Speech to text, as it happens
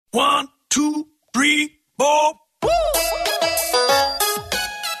1, 2, 3, 4.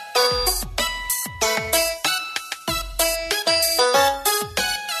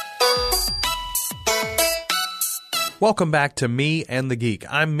 Welcome back to Me and the Geek.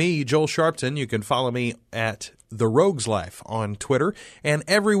 I'm me, Joel Sharpton. You can follow me at The Rogues Life on Twitter. And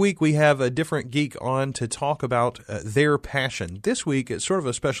every week we have a different geek on to talk about their passion. This week it's sort of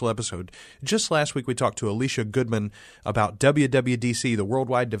a special episode. Just last week we talked to Alicia Goodman about WWDC, the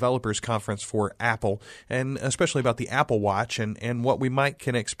Worldwide Developers Conference for Apple, and especially about the Apple Watch and what we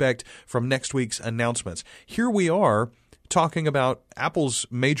can expect from next week's announcements. Here we are talking about Apple's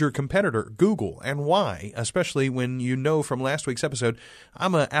major competitor, Google, and why, especially when you know from last week's episode,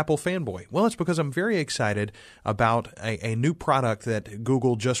 I'm an Apple fanboy. Well, it's because I'm very excited about a new product that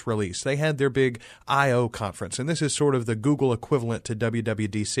Google just released. They had their big I.O. conference, and this is sort of the Google equivalent to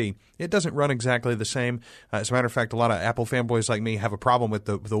WWDC. It doesn't run exactly the same. As a matter of fact, a lot of Apple fanboys like me have a problem with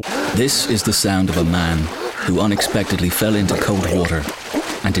the... This is the sound of a man who unexpectedly fell into cold water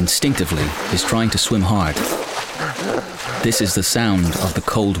and instinctively is trying to swim hard. This is the sound of the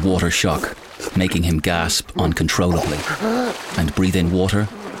cold water shock, making him gasp uncontrollably and breathe in water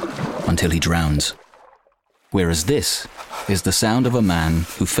until he drowns. Whereas this is the sound of a man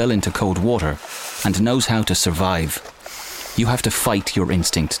who fell into cold water and knows how to survive. You have to fight your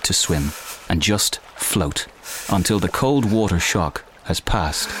instinct to swim and just float until the cold water shock has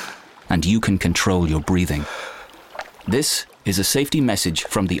passed and you can control your breathing. This is a safety message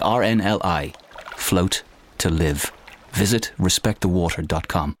from the RNLI. Float to live. Visit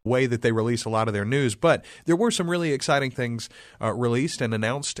respectthewater.com. Way that they release a lot of their news, but there were some really exciting things released and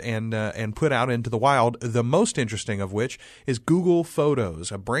announced and put out into the wild, the most interesting of which is Google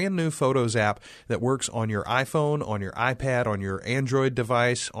Photos, a brand new Photos app that works on your iPhone, on your iPad, on your Android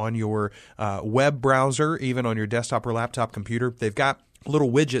device, on your web browser, even on your desktop or laptop computer. They've got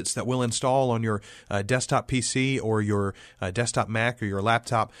little widgets that will install on your desktop PC or your desktop Mac or your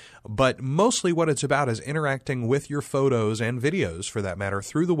laptop. But mostly what it's about is interacting with your photos and videos, for that matter,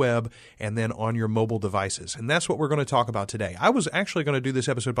 through the web and then on your mobile devices. And that's what we're going to talk about today. I was actually going to do this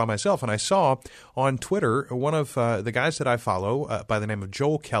episode by myself, and I saw on Twitter one of the guys that I follow by the name of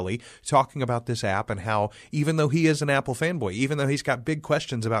Joel Kelly talking about this app and how even though he is an Apple fanboy, even though he's got big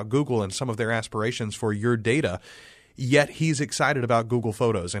questions about Google and some of their aspirations for your data, yet he's excited about Google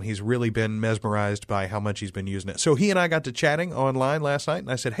Photos, and he's really been mesmerized by how much he's been using it. So he and I got to chatting online last night,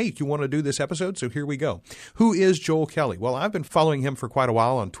 and I said, hey, do you want to do this episode? So here we go. Who is Joel Kelly? Well, I've been following him for quite a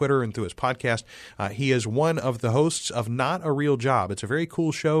while on Twitter and through his podcast. He is one of the hosts of Not a Real Job. It's a very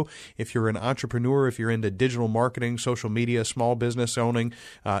cool show if you're an entrepreneur, if you're into digital marketing, social media, small business owning,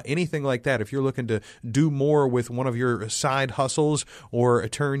 anything like that. If you're looking to do more with one of your side hustles or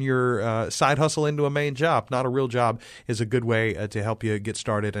turn your side hustle into a main job, Not a Real Job is a good way to help you get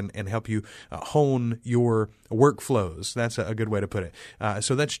started and help you hone your workflows. That's a good way to put it.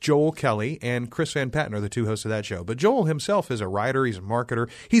 So that's Joel Kelly, and Chris Van Patten are the two hosts of that show. But Joel himself is a writer. He's a marketer.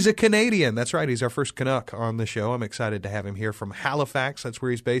 He's a Canadian. That's right. He's our first Canuck on the show. I'm excited to have him here from Halifax. That's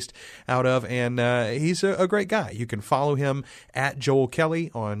where he's based out of. And he's a great guy. You can follow him at Joel Kelly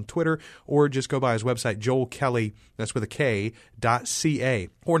on Twitter, or just go by his website, joelkelly, that's with a K, .ca,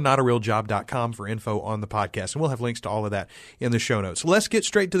 or notarealjob.com for info on the podcast. And we'll have links to all of that in the show notes. Let's get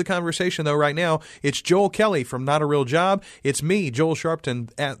straight to the conversation, though, right now. It's Joel Kelly from Not a Real Job. It's me, Joel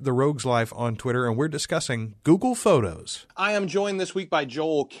Sharpton, at The Rogues Life on Twitter, and we're discussing Google Photos. I am joined this week by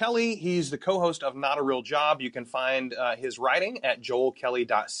Joel Kelly. He's the co-host of Not a Real Job. You can find his writing at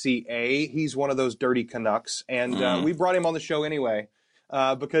joelkelly.ca. He's one of those dirty Canucks, and we brought him on the show anyway.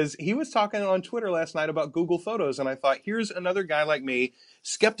 Because he was talking on Twitter last night about Google Photos, and I thought, here's another guy like me,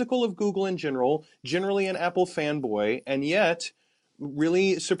 skeptical of Google in general, generally an Apple fanboy, and yet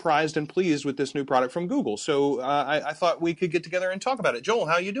really surprised and pleased with this new product from Google. So I thought we could get together and talk about it. Joel,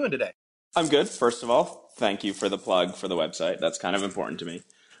 how are you doing today? I'm good. First of all, thank you for the plug for the website. That's kind of important to me.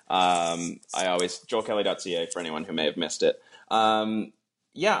 joelkelly.ca for anyone who may have missed it.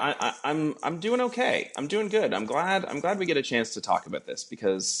 Yeah, I'm doing okay. I'm doing good. I'm glad we get a chance to talk about this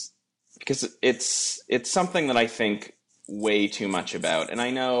because it's something that I think way too much about. And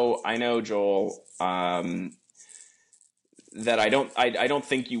I know Joel, that I don't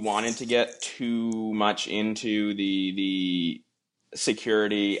think you wanted to get too much into the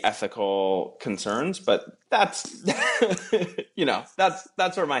security ethical concerns, but that's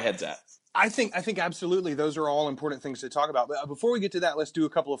that's where my head's at. I think absolutely those are all important things to talk about. But before we get to that, let's do a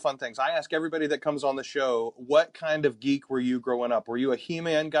couple of fun things. I ask everybody that comes on the show, what kind of geek were you growing up? Were you a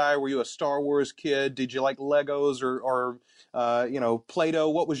He-Man guy? Were you a Star Wars kid? Did you like Legos or Play-Doh?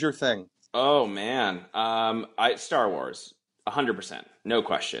 What was your thing? Oh man, Star Wars. 100%, no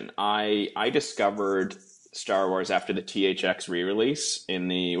question. I discovered Star Wars after the THX re-release in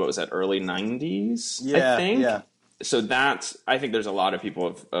the, what was that, early 90s, I Yeah, think. yeah. So that's, I think there's a lot of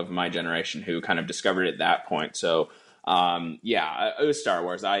people of my generation who kind of discovered it at that point. So yeah, it was Star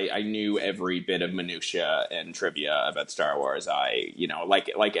Wars. I knew every bit of minutia and trivia about Star Wars. I,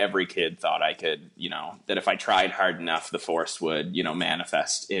 like every kid thought I could, that if I tried hard enough, the Force would,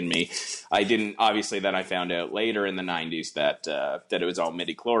 manifest in me. I didn't, obviously. Then I found out later in the 90s that it was all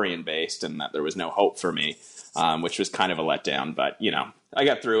midi-chlorian based and that there was no hope for me, which was kind of a letdown, but I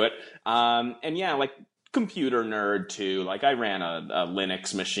got through it. And yeah, like, computer nerd too. Like, I ran a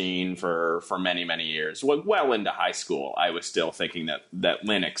Linux machine for many years. Well into high school, I was still thinking that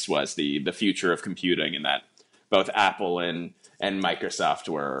Linux was the future of computing, and that both Apple and Microsoft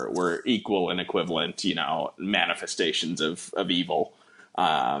were equal and equivalent, manifestations of evil.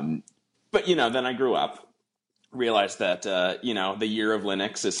 But then I grew up, realized that the year of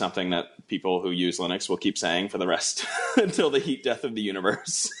Linux is something that people who use Linux will keep saying for the rest until the heat death of the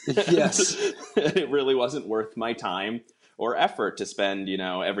universe. Yes. It really wasn't worth my time or effort to spend,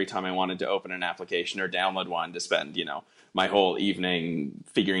 every time I wanted to open an application or download one, to spend, my whole evening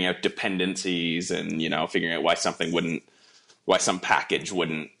figuring out dependencies and, figuring out why some package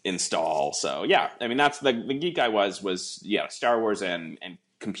wouldn't install. So yeah, I mean, that's the geek I was Star Wars and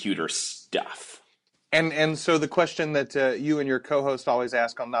computer stuff. And so the question that you and your co-host always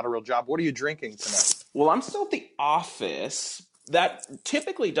ask on Not a Real Job, what are you drinking tonight? Well, I'm still at the office. That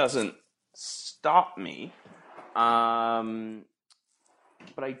typically doesn't stop me. But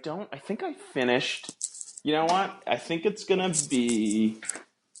I think I finished. You know what? I think it's going to be,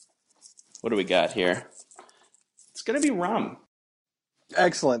 what do we got here? It's going to be rum.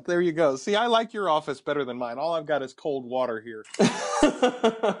 Excellent. There you go. See, I like your office better than mine. All I've got is cold water here.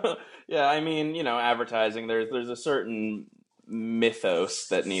 Yeah, I mean, advertising, there's a certain mythos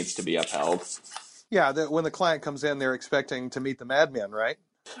that needs to be upheld. Yeah, when the client comes in, they're expecting to meet the madmen, right?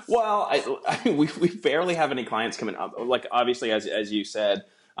 Well, we barely have any clients coming up. Like, obviously, as you said,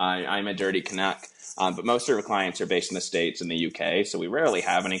 I'm a dirty Canuck, but most of our clients are based in the States and the UK, so we rarely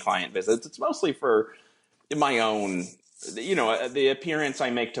have any client visits. It's mostly for my own, the appearance I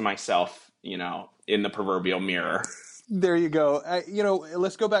make to myself, in the proverbial mirror. There you go.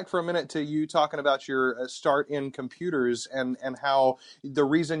 Let's go back for a minute to you talking about your start in computers and how the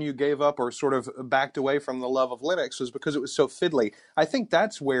reason you gave up or sort of backed away from the love of Linux was because it was so fiddly. I think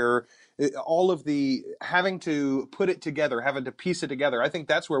that's where all of the having to put it together, having to piece it together, I think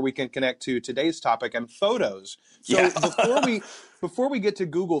that's where we can connect to today's topic and photos. So yeah. Before we get to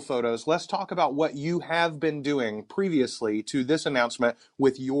Google Photos, let's talk about what you have been doing previously to this announcement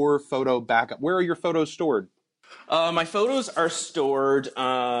with your photo backup. Where are your photos stored? My photos are stored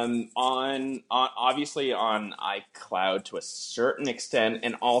on obviously on iCloud to a certain extent,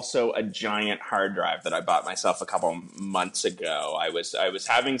 and also a giant hard drive that I bought myself a couple months ago. I was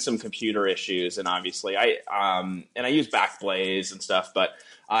having some computer issues, and obviously I use Backblaze and stuff, but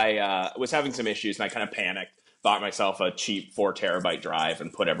I was having some issues, and I kind of panicked. Bought myself a cheap 4 terabyte drive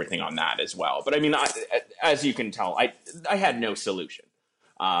and put everything on that as well. But I mean, as you can tell, I had no solution.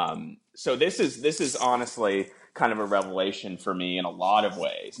 So this is honestly kind of a revelation for me in a lot of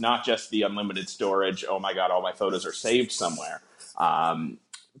ways, not just the unlimited storage. Oh my God, all my photos are saved somewhere.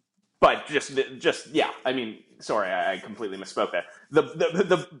 But just yeah, I mean, sorry, I completely misspoke there.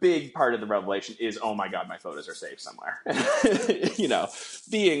 The big part of the revelation is, oh my God, my photos are saved somewhere.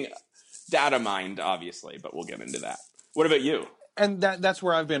 Being data mined, obviously, but we'll get into that. What about you? And that's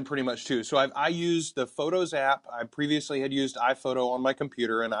where I've been pretty much too. So I use the Photos app. I previously had used iPhoto on my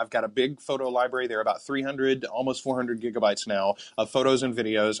computer, and I've got a big photo library there, about 300, almost 400 gigabytes now of photos and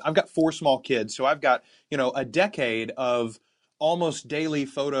videos. I've got 4 small kids, so I've got, a decade of almost daily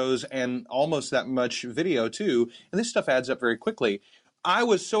photos and almost that much video too. And this stuff adds up very quickly. I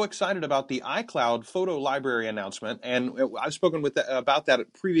was so excited about the iCloud photo library announcement, and I've spoken about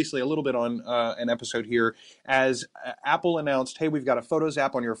that previously a little bit on an episode here, as Apple announced, hey, we've got a Photos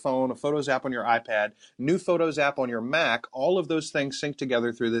app on your phone, a Photos app on your iPad, new Photos app on your Mac. All of those things sync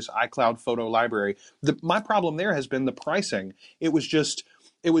together through this iCloud photo library. My problem there has been the pricing. It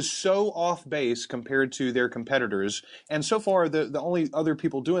was so off base compared to their competitors. And so far, the only other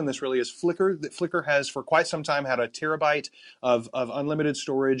people doing this really is Flickr. Flickr has for quite some time had a terabyte of unlimited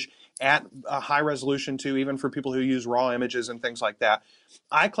storage at a high resolution too, even for people who use raw images and things like that.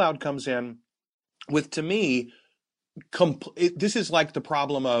 iCloud comes in with, to me, this is like the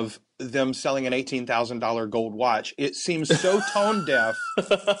problem of them selling an $18,000 gold watch. It seems so tone deaf.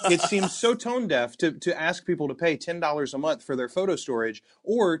 It seems so tone deaf to ask people to pay $10 a month for their photo storage,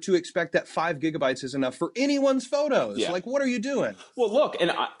 or to expect that 5 gigabytes is enough for anyone's photos. Yeah. Like, what are you doing? Well, look,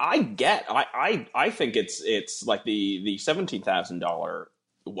 and I think it's like the $17,000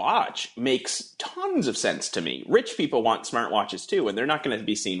 watch makes tons of sense to me. Rich people want smartwatches too, and they're not going to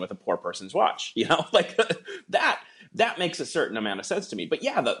be seen with a poor person's watch. You know, like that makes a certain amount of sense to me. But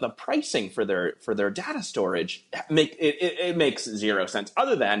yeah, the pricing for their data storage it makes zero sense.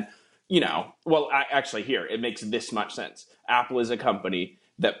 Other than, actually here it makes this much sense. Apple is a company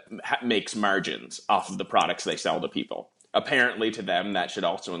that makes margins off of the products they sell to people. Apparently, to them, that should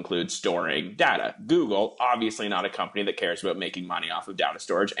also include storing data. Google, obviously not a company that cares about making money off of data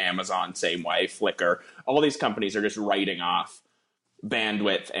storage. Amazon, same way. Flickr, all these companies are just writing off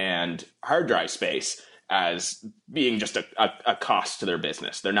bandwidth and hard drive space as being just a cost to their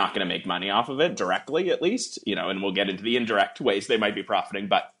business. They're not going to make money off of it directly, at least, and we'll get into the indirect ways they might be profiting,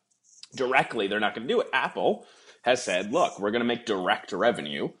 but directly, they're not going to do it. Apple has said, look, we're going to make direct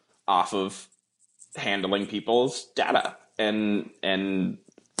revenue off of handling people's data. And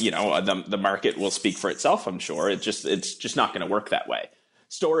the market will speak for itself, I'm sure. It's just not going to work that way.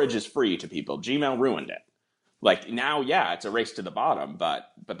 Storage is free to people. Gmail ruined it. Like, now, yeah, it's a race to the bottom, but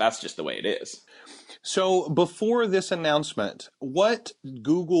that's just the way it is. So before this announcement, what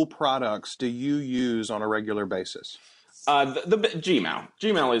Google products do you use on a regular basis? The Gmail.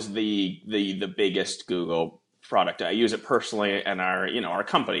 Gmail is the biggest Google product. I use it personally, and our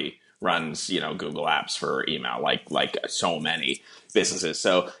company runs Google Apps for email, like so many businesses.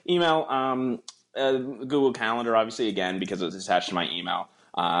 So email, Google Calendar, obviously, again, because it's attached to my email.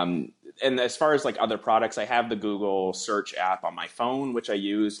 And as far as like other products, I have the Google Search app on my phone, which I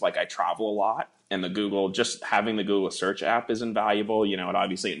use. Like, I travel a lot, and just having the Google Search app is invaluable.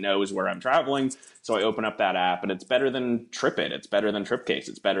 It knows where I'm traveling, so I open up that app, and it's better than TripIt. It's better than Tripcase.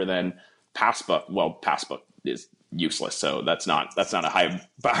 It's better than Passbook. Well, Passbook is useless, so that's not a high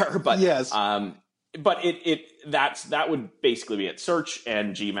bar. But yes, but that would basically be it. Search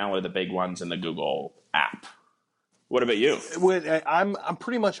and Gmail are the big ones in the Google app. What about you? I'm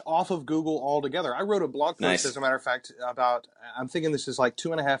pretty much off of Google altogether. I wrote a blog post, Nice. As a matter of fact, I'm thinking this is like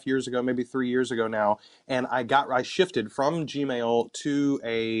 2.5 years ago, maybe 3 years ago now, and I shifted from Gmail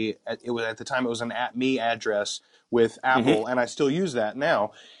to at the time it was an @me address with Apple, and I still use that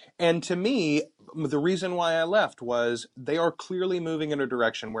now. And to me, the reason why I left was they are clearly moving in a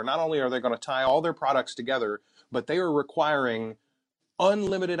direction where not only are they going to tie all their products together, but they are requiring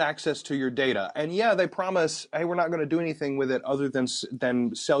unlimited access to your data. And yeah, they promise, hey, we're not going to do anything with it other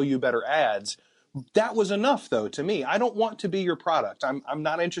than sell you better ads. That was enough, though, to me. I don't want to be your product. I'm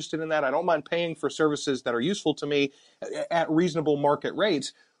not interested in that. I don't mind paying for services that are useful to me at reasonable market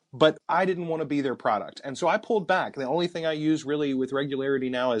rates, but I didn't want to be their product. And so I pulled back. The only thing I use really with regularity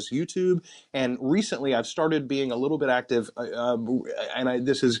now is YouTube. And recently I've started being a little bit active. I'm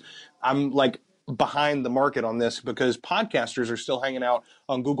like behind the market on this because podcasters are still hanging out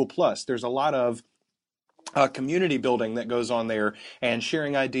on Google+. There's a lot of community building that goes on there, and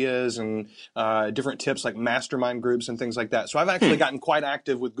sharing ideas and different tips like mastermind groups and things like that. So I've actually gotten quite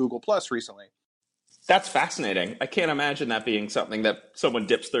active with Google+ recently. That's fascinating. I can't imagine that being something that someone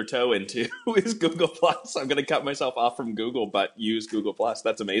dips their toe into is Google+. I'm going to cut myself off from Google, but use Google+.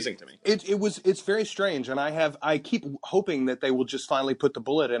 That's amazing to me. It's very strange, and I keep hoping that they will just finally put the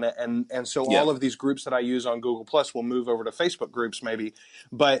bullet in it, and so all of these groups that I use on Google+ will move over to Facebook groups maybe.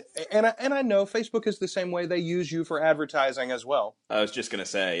 But and I know Facebook is the same way. They use you for advertising as well. I was just going to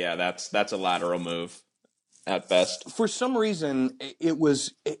say, yeah, that's a lateral move at best. For some reason, it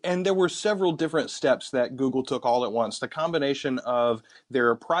was, and there were several different steps that Google took all at once. The combination of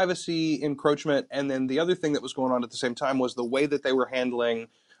their privacy encroachment, and then the other thing that was going on at the same time was the way that they were handling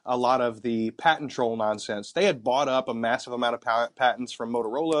a lot of the patent troll nonsense. They had bought up a massive amount of patents from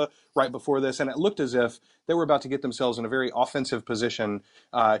Motorola right before this, and it looked as if they were about to get themselves in a very offensive position,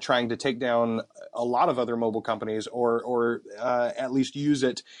 trying to take down a lot of other mobile companies, or at least use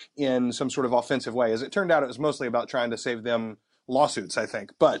it in some sort of offensive way. As it turned out, it was mostly about trying to save them lawsuits, I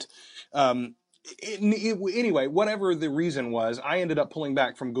think. But anyway, whatever the reason was, I ended up pulling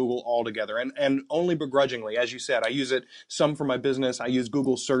back from Google altogether, and only begrudgingly. As you said, I use it some for my business. I use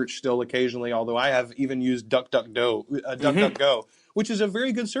Google Search still occasionally, although I have even used DuckDuckGo, which is a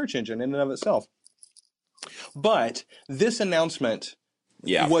very good search engine in and of itself. But this announcement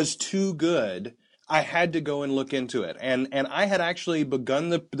was too good. I had to go and look into it. And I had actually begun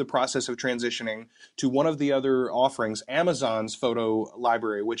the process of transitioning to one of the other offerings, Amazon's photo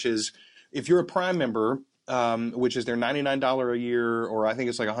library, which is, if you're a Prime member, which is their $99 a year, or I think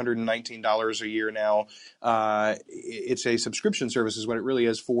it's like $119 a year now. It's a subscription service is what it really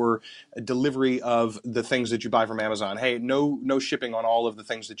is for delivery of the things that you buy from Amazon. Hey, no shipping on all of the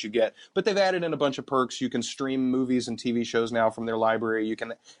things that you get, but they've added in a bunch of perks. You can stream movies and TV shows now from their library. You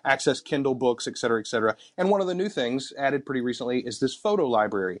can access Kindle books, et cetera, et cetera. And one of the new things added pretty recently is this photo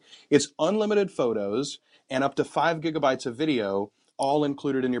library. It's unlimited photos and up to 5 gigabytes of video, all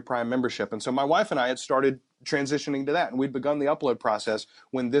included in your Prime membership. And so my wife and I had started transitioning to that, and we'd begun the upload process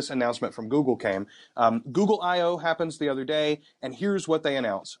when this announcement from Google came. Google I/O happens the other day, and here's what they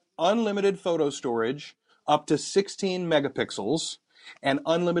announce. Unlimited photo storage up to 16 megapixels, and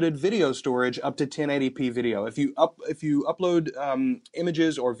unlimited video storage up to 1080p video. If you upload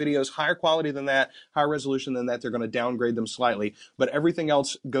images or videos higher quality than that, higher resolution than that, they're going to downgrade them slightly. But everything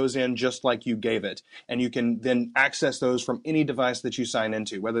else goes in just like you gave it. And you can then access those from any device that you sign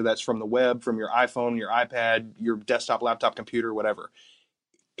into, whether that's from the web, from your iPhone, your iPad, your desktop, laptop, computer, whatever.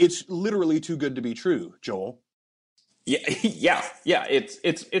 It's literally too good to be true, Joel. Yeah.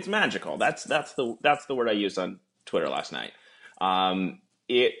 It's magical. That's the word I used on Twitter last night.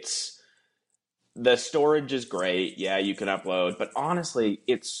 The storage is great. Yeah, you can upload, but honestly,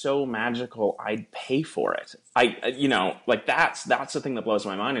 it's so magical. I'd pay for it. That's the thing that blows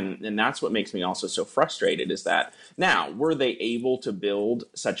my mind. And that's what makes me also so frustrated is that now were they able to build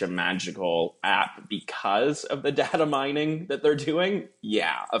such a magical app because of the data mining that they're doing?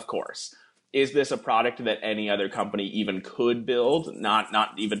 Yeah, of course. Is this a product that any other company even could build? Not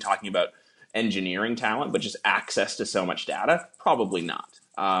even talking about engineering talent, but just access to so much data? Probably not.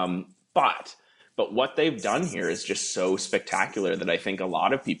 But what they've done here is just so spectacular that I think a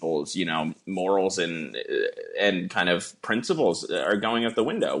lot of people's, morals and kind of principles are going out the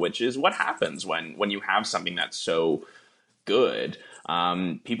window, which is what happens when you have something that's so good.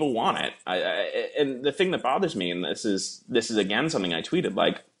 People want it. And the thing that bothers me, and this is again something I tweeted,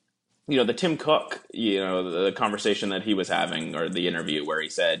 like, the Tim Cook, the conversation that he was having, or the interview where he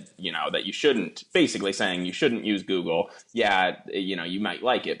said, that you shouldn't, basically saying you shouldn't use Google. Yeah, you might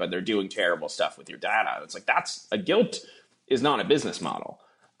like it, but they're doing terrible stuff with your data. It's like, guilt is not a business model.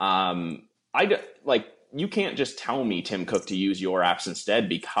 You can't just tell me, Tim Cook, to use your apps instead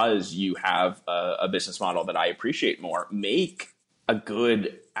because you have a business model that I appreciate more. Make a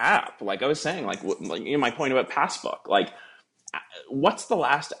good app. Like I was saying, my point about Passbook, what's the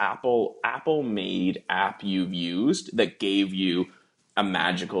last Apple made app you've used that gave you a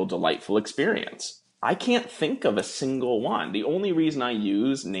magical, delightful experience? I can't think of a single one. The only reason I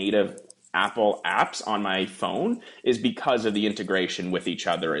use native Apple apps on my phone is because of the integration with each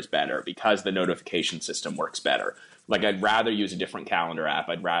other is better, because the notification system works better. I'd rather use a different calendar app.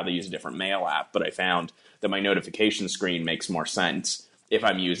 I'd rather use a different mail app, but I found that my notification screen makes more sense if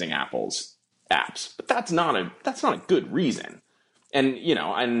I'm using Apple's apps. But that's not a good reason. And,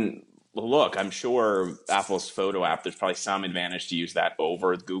 and look, I'm sure Apple's photo app, there's probably some advantage to use that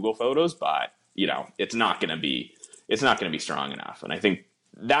over Google Photos, but, it's not going to be strong enough. And I think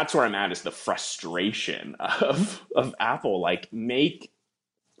that's where I'm at, is the frustration of Apple. Make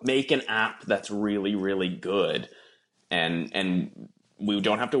an app that's really, really good, and we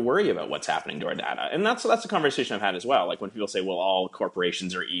don't have to worry about what's happening to our data. And that's a conversation I've had as well. When people say, well, all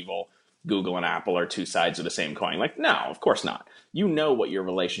corporations are evil, Google and Apple are two sides of the same coin. No, of course not. You know what your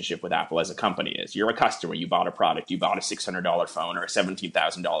relationship with Apple as a company is. You're a customer. You bought a product. You bought a $600 phone or a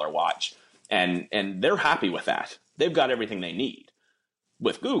 $17,000 watch, and they're happy with that. They've got everything they need.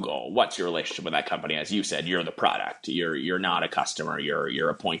 With Google, what's your relationship with that company? As you said, you're the product. You're not a customer. You're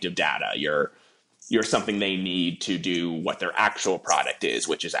a point of data. You're something they need to do what their actual product is,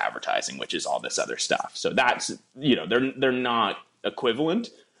 which is advertising, which is all this other stuff. So that's, they're not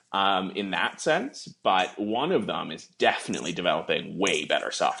equivalent in that sense, but one of them is definitely developing way better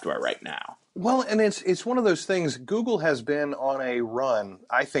software right now. Well, and it's one of those things. Google has been on a run,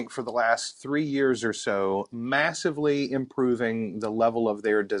 I think, for the last 3 years or so, massively improving the level of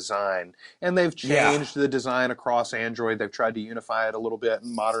their design. And they've changed the design across Android. They've tried to unify it a little bit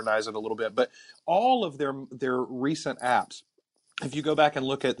and modernize it a little bit. But all of their recent apps, if you go back and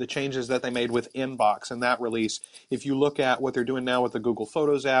look at the changes that they made with Inbox and that release, if you look at what they're doing now with the Google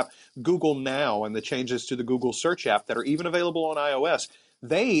Photos app, Google Now, and the changes to the Google Search app that are even available on iOS,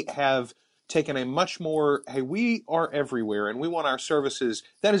 they have taken a much more, hey, we are everywhere and we want our services.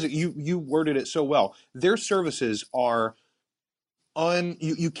 That is, you worded it so well. Their services are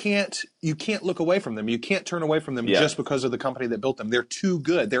you can't look away from them. You can't turn away from them just because of the company that built them. They're too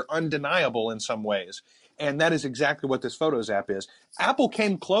good. They're undeniable in some ways. And that is exactly what this Photos app is. Apple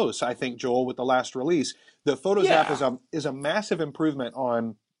came close, I think, Joel, with the last release. The Photos app is a massive improvement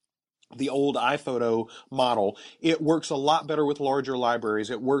on the old iPhoto model. It works a lot better with larger libraries.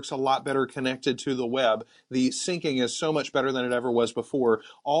 It works a lot better connected to the web. The syncing is so much better than it ever was before.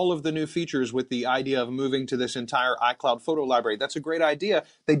 All of the new features with the idea of moving to this entire iCloud photo library, that's a great idea.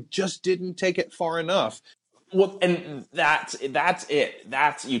 They just didn't take it far enough. Well, and that's it.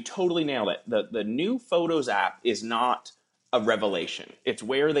 You totally nailed it. The new Photos app is not a revelation. It's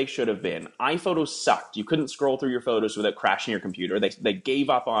where they should have been. iPhotos sucked. You couldn't scroll through your photos without crashing your computer. They gave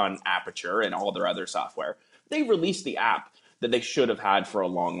up on Aperture and all their other software. They released the app that they should have had for a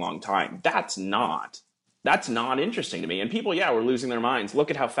long, long time. That's not interesting to me. And people, were losing their minds. Look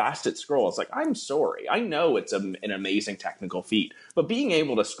at how fast it scrolls. Like, I'm sorry. I know it's an amazing technical feat, but being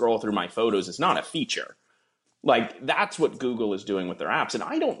able to scroll through my photos is not a feature. Like, that's what Google is doing with their apps. And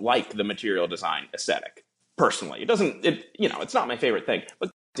I don't like the material design aesthetic. Personally, it's not my favorite thing, but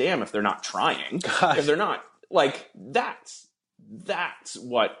damn if they're not trying. Gosh. If they're not, like, that's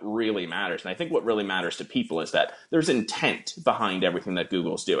what really matters. And I think what really matters to people is that there's intent behind everything that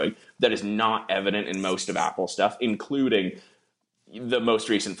Google's doing that is not evident in most of Apple's stuff, including the most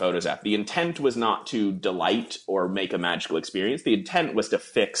recent Photos app. The intent was not to delight or make a magical experience. The intent was to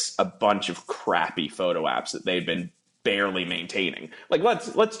fix a bunch of crappy photo apps that they've been barely maintaining. Like,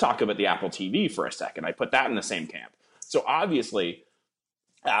 let's talk about the Apple TV for a second. I put that in the same camp. So obviously,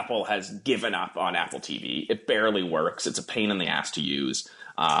 Apple has given up on Apple TV. It barely works. It's a pain in the ass to use.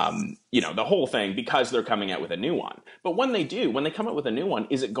 The whole thing, because they're coming out with a new one. But when they come out with a new one,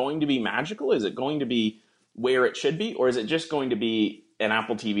 is it going to be magical? Is it going to be where it should be? Or is it just going to be an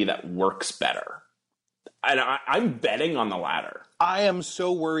Apple TV that works better? And I'm betting on the latter. I am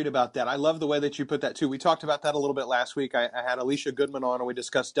so worried about that. I love the way that you put that, too. We talked about that a little bit last week. I had Alicia Goodman on, and we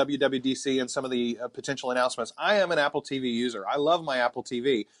discussed WWDC and some of the potential announcements. I am an Apple TV user. I love my Apple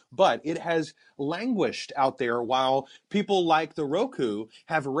TV, but it has languished out there while people like the Roku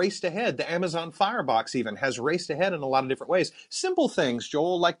have raced ahead. The Amazon Firebox even has raced ahead in a lot of different ways. Simple things,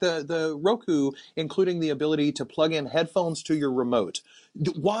 Joel, like the Roku, including the ability to plug in headphones to your remote.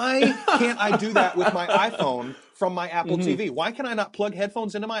 Why can't I do that with my iPhone from my Apple TV? Why can I not plug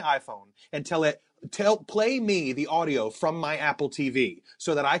headphones into my iPhone and play me the audio from my Apple TV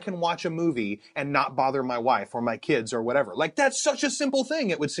so that I can watch a movie and not bother my wife or my kids or whatever? Like, that's such a simple thing,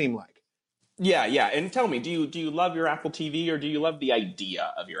 it would seem like. Yeah. And tell me, do you love your Apple TV, or do you love the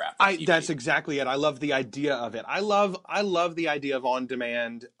idea of your Apple TV? That's exactly it. I love the idea of it. I love the idea of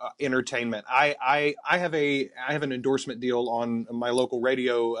on-demand entertainment. I have an endorsement deal on my local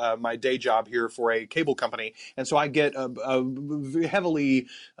radio, my day job here for a cable company, and so I get a heavily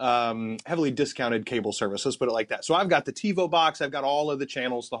discounted cable service. Let's put it like that. So I've got the TiVo box. I've got all of the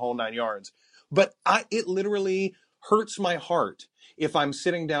channels, the whole 9 yards. But it literally hurts my heart if I'm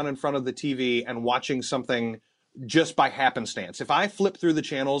sitting down in front of the TV and watching something just by happenstance. If I flip through the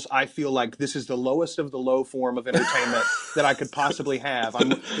channels, I feel like this is the lowest of the low form of entertainment that I could possibly have.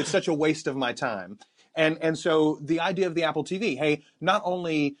 It's such a waste of my time. And so the idea of the Apple TV, hey, not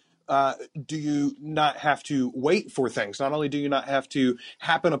only do you not have to wait for things, not only do you not have to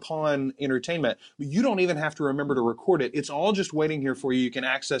happen upon entertainment, but you don't even have to remember to record it. It's all just waiting here for you. You can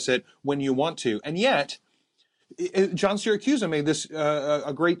access it when you want to. And yet, John Siracusa made this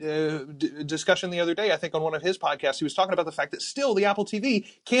a great discussion the other day, I think, on one of his podcasts. He was talking about the fact that still the Apple TV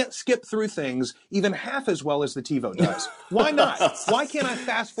can't skip through things even half as well as the TiVo does. Why not? Why can't I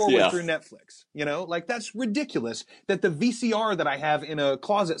fast forward through Netflix? Like, that's ridiculous that the VCR that I have in a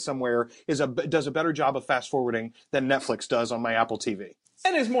closet somewhere does a better job of fast forwarding than Netflix does on my Apple TV.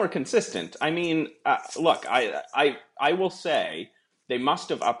 And is more consistent. I mean, look, I will say, they must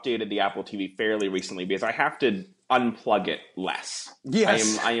have updated the Apple TV fairly recently, because I have to unplug it less.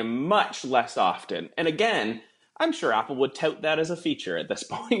 Yes. I am much less often. And again, I'm sure Apple would tout that as a feature at this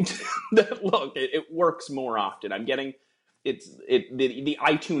point. That, look, it works more often. I'm getting the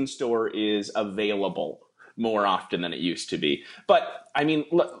iTunes store is available more often than it used to be. But I mean,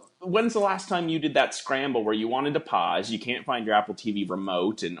 look, when's the last time you did that scramble where you wanted to pause, you can't find your Apple TV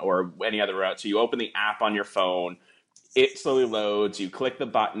remote or any other route, so you open the app on your phone, it slowly loads, you click the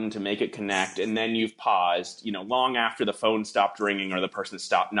button to make it connect, and then you've paused, long after the phone stopped ringing or the person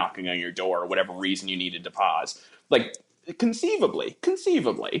stopped knocking on your door or whatever reason you needed to pause. Like, conceivably,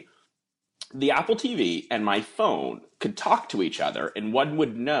 the Apple TV and my phone could talk to each other, and one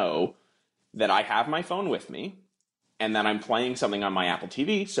would know that I have my phone with me and that I'm playing something on my Apple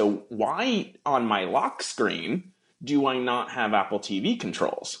TV. So why on my lock screen do I not have Apple TV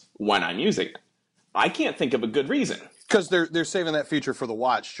controls when I'm using it? I can't think of a good reason. Because they're saving that feature for the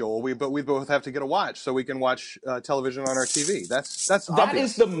watch, Joel. We both have to get a watch so we can watch television on our TV. That's That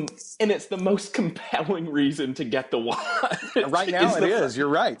obvious. it's the most compelling reason to get the watch. Right now it is. You're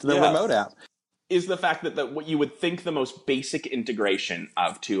right. The remote app is the fact that what you would think the most basic integration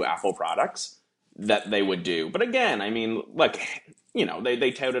of two Apple products that they would do. But again, I mean, look,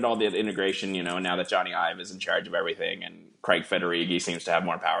 they touted all the integration, and now that Johnny Ive is in charge of everything and Craig Federighi seems to have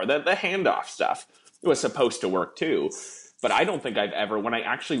more power, the handoff stuff was supposed to work too. But I don't think I've ever, when I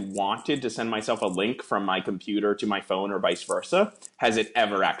actually wanted to send myself a link from my computer to my phone or vice versa, has it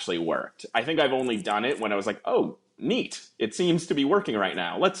ever actually worked. I think I've only done it when I was like, oh, neat. It seems to be working right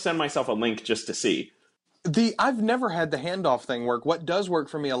now. Let's send myself a link just to see. I've never had the handoff thing work. What does work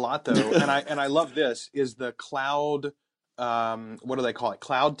for me a lot though, and I love this, is the cloud. What do they call it?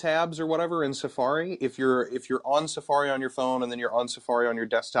 Cloud tabs or whatever in Safari. If you're on Safari on your phone and then you're on Safari on your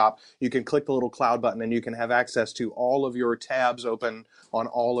desktop, you can click the little cloud button and you can have access to all of your tabs open on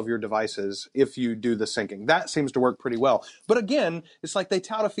all of your devices if you do the syncing. That seems to work pretty well. But again, it's like they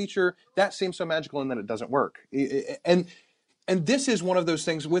tout a feature that seems so magical and then it doesn't work. And this is one of those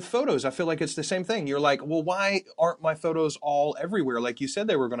things with photos. I feel like it's the same thing. You're like, well, why aren't my photos all everywhere like you said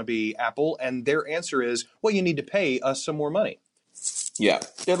they were going to be, Apple? And their answer is, well, you need to pay us some more money. Yeah.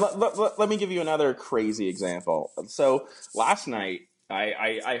 Let me give you another crazy example. So last night,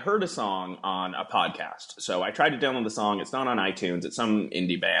 I heard a song on a podcast. So I tried to download the song. It's not on iTunes. It's some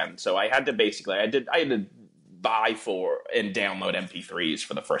indie band. So I had to buy for and download MP3s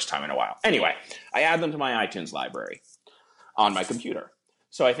for the first time in a while. Anyway, I add them to my iTunes library on my computer.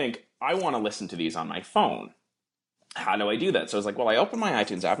 So I think, I want to listen to these on my phone. How do I do that? So I was like, well, I opened my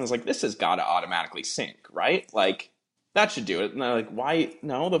iTunes app and I was like, this has got to automatically sync, right? Like, that should do it. And I'm like, why?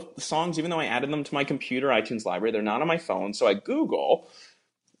 No, the songs, even though I added them to my computer iTunes library, they're not on my phone. So I Google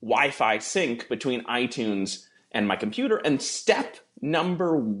Wi-Fi sync between iTunes and my computer. And step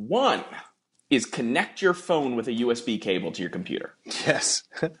number 1 is connect your phone with a USB cable to your computer. Yes.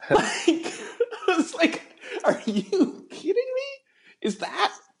 I was like, are you kidding me?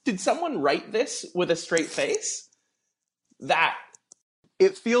 Did someone write this with a straight face?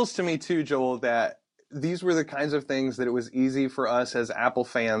 It feels to me too, Joel, that these were the kinds of things that it was easy for us as Apple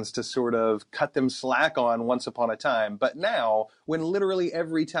fans to sort of cut them slack on once upon a time. But now, when literally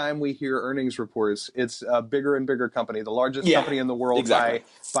every time we hear earnings reports, it's a bigger and bigger company, the largest company in the world exactly.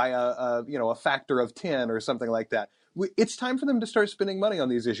 by a factor of 10 or something like that. It's time for them to start spending money on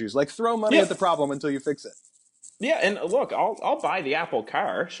these issues. Like, throw money at the problem until you fix it. Yeah, and look, I'll buy the Apple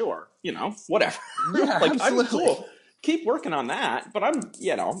car, sure, whatever. Yeah, like, absolutely. I'm cool. Keep working on that, but I'm,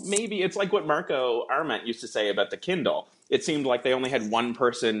 maybe it's like what Marco Arment used to say about the Kindle. It seemed like they only had one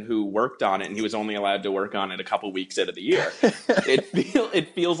person who worked on it, and he was only allowed to work on it a couple weeks out of the year.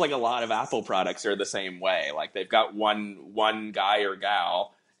 It feels like a lot of Apple products are the same way. Like, they've got one guy or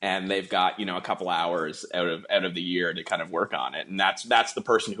gal, and they've got, a couple hours out of the year to kind of work on it. And that's the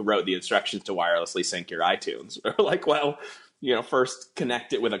person who wrote the instructions to wirelessly sync your iTunes. Like, well, first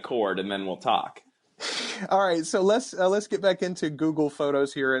connect it with a cord and then we'll talk. All right, so let's get back into Google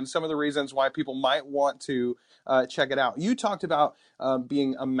Photos here and some of the reasons why people might want to check it out. You talked about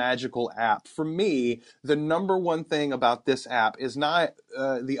being a magical app. For me, the number one thing about this app is not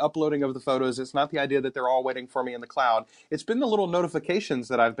the uploading of the photos. It's not the idea that they're all waiting for me in the cloud. It's been the little notifications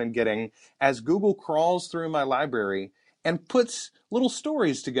that I've been getting as Google crawls through my library and puts little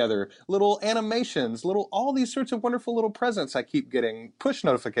stories together, little animations, all these sorts of wonderful little presents I keep getting push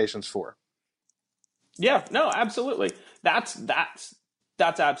notifications for. Yeah, no, absolutely. That's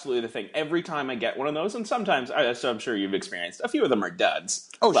absolutely the thing. Every time I get one of those, and sometimes, so I'm sure you've experienced, a few of them are duds.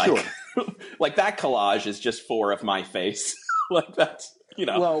 Oh, sure. Like, that collage is just 4 of my face. Like, that's,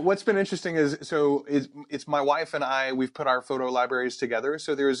 Well, what's been interesting is it's my wife and I, we've put our photo libraries together.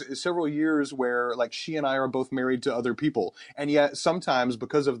 So there's several years where, like, she and I are both married to other people. And yet sometimes,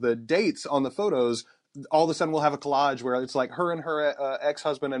 because of the dates on the photos, all of a sudden we'll have a collage where it's like her and her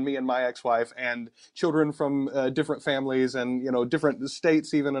ex-husband and me and my ex-wife and children from different families and, different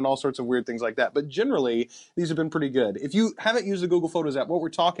states even, and all sorts of weird things like that. But generally, these have been pretty good. If you haven't used the Google Photos app, what we're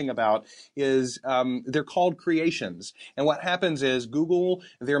talking about is they're called creations. And what happens is Google,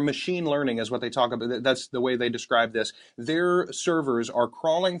 their machine learning is what they talk about. That's the way they describe this. Their servers are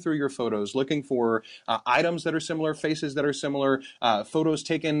crawling through your photos, looking for items that are similar, faces that are similar, photos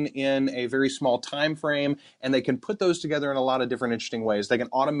taken in a very small time frame, and they can put those together in a lot of different interesting ways. They can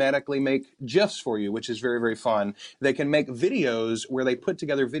automatically make GIFs for you, which is very, very fun. They can make videos where they put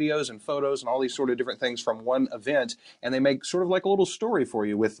together videos and photos and all these sort of different things from one event, and they make sort of like a little story for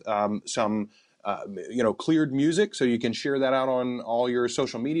you with some cleared music, so you can share that out on all your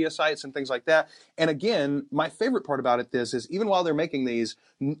social media sites and things like that. And again, my favorite part about is even while they're making these,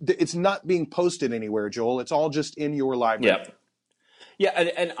 it's not being posted anywhere, Joel. It's all just in your library. Yep. Yeah,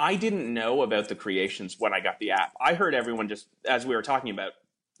 and I didn't know about the creations when I got the app. I heard everyone just, as we were talking about,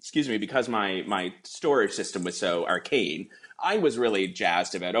 because my storage system was so arcane, I was really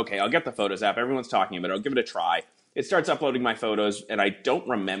jazzed about, okay, I'll get the Photos app. Everyone's talking about it. I'll give it a try. It starts uploading my photos, and I don't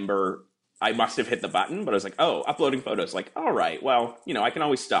remember, I must have hit the button, but I was like, oh, uploading photos. Like, all right, well, I can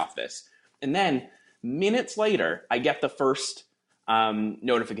always stop this. And then minutes later, I get the first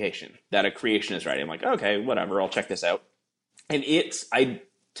notification that a creation is ready. I'm like, okay, whatever, I'll check this out. And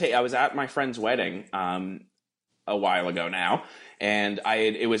I was at my friend's wedding a while ago now, and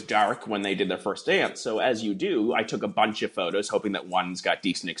it was dark when they did their first dance. So as you do, I took a bunch of photos, hoping that one's got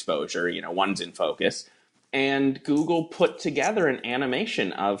decent exposure, one's in focus. And Google put together an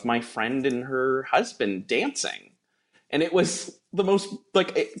animation of my friend and her husband dancing. And it was the most,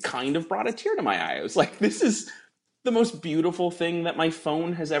 it kind of brought a tear to my eye. I was like, this is the most beautiful thing that my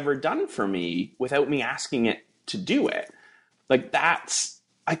phone has ever done for me without me asking it to do it. Like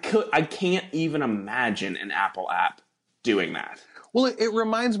I can't even imagine an Apple app doing that. Well, it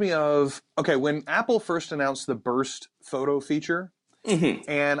reminds me of, when Apple first announced the Burst photo feature,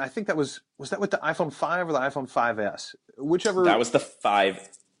 and I think was that with the iPhone 5 or the iPhone 5S? Whichever. That was the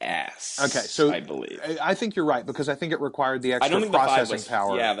 5S. Okay, so I believe. I think you're right, because I think it required the extra I don't think processing the 5 was,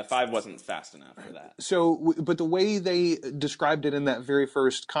 power. Yeah, the 5 wasn't fast enough for that. So, but the way they described it in that very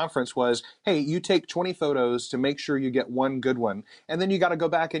first conference was, hey, you take 20 photos to make sure you get one good one. And then you got to go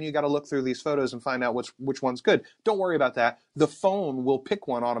back and you got to look through these photos and find out which one's good. Don't worry about that. The phone will pick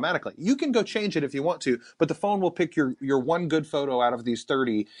one automatically. You can go change it if you want to, but the phone will pick your one good photo out of these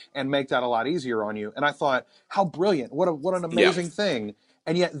 30 and make that a lot easier on you. And I thought, how brilliant. What an amazing thing.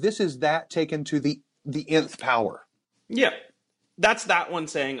 And yet this is that taken to the nth power. Yeah. That's that one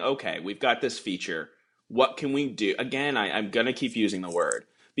saying, okay, we've got this feature. What can we do? Again, I'm going to keep using the word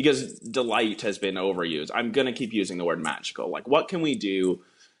because delight has been overused. I'm going to keep using the word magical. Like, what can we do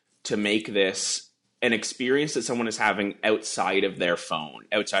to make this an experience that someone is having outside of their phone,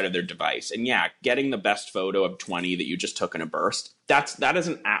 outside of their device? And yeah, getting the best photo of 20 that you just took in a burst, that is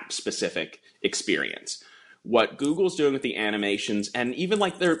an app-specific experience. What Google's doing with the animations, and even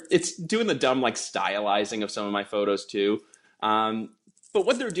it's doing the dumb stylizing of some of my photos too. But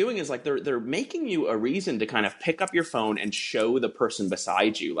what they're doing is they're making you a reason to kind of pick up your phone and show the person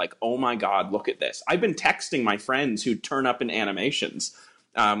beside you, like, oh my God, look at this. I've been texting my friends who turn up in animations,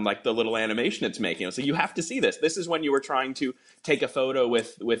 like the little animation it's making. So you have to see this. This is when you were trying to take a photo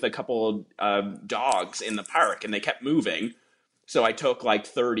with a couple dogs in the park, and they kept moving. So I took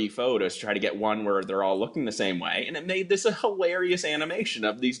 30 photos to try to get one where they're all looking the same way. And it made this a hilarious animation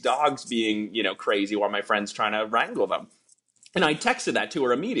of these dogs being, crazy while my friend's trying to wrangle them. And I texted that to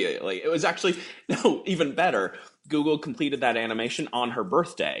her immediately. It was actually, even better. Google completed that animation on her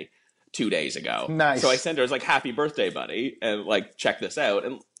birthday 2 days ago. Nice. So I sent her, I was like, happy birthday, buddy. And check this out.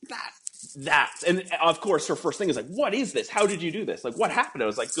 And and of course her first thing is what is this? How did you do this? What happened? I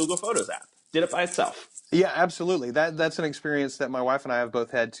was like, Google Photos app. Did it by itself. Yeah, absolutely. That's an experience that my wife and I have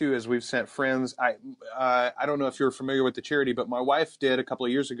both had too, as we've sent friends. I don't know if you're familiar with the charity, but my wife did a couple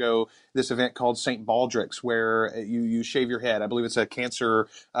of years ago this event called St. Baldrick's, where you shave your head. I believe it's a cancer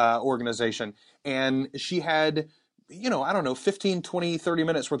organization. And she had, I don't know, 15, 20, 30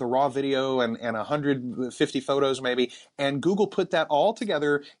 minutes worth of raw video and 150 photos maybe. And Google put that all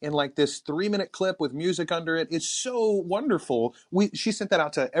together in this 3-minute clip with music under it. It's so wonderful. She sent that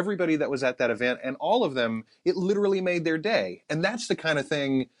out to everybody that was at that event, and all of them, it literally made their day. And that's the kind of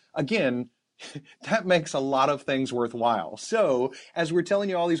thing, again, that makes a lot of things worthwhile. So as we're telling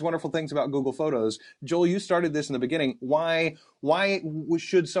you all these wonderful things about Google Photos, Joel, you started this in the beginning. Why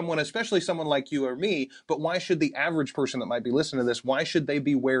should someone, especially someone like you or me, but why should the average person that might be listening to this, why should they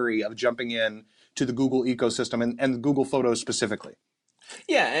be wary of jumping in to the Google ecosystem and Google Photos specifically?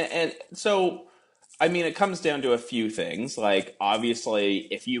 Yeah, and so, it comes down to a few things. Obviously,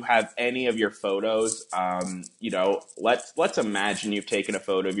 if you have any of your photos, let's imagine you've taken a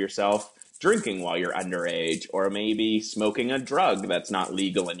photo of yourself drinking while you're underage, or maybe smoking a drug that's not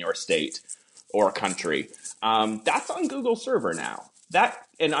legal in your state or country. That's on Google server now.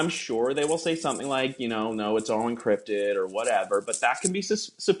 And I'm sure they will say something like, no, it's all encrypted or whatever, but that can be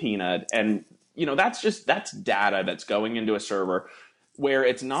subpoenaed. And, that's data that's going into a server where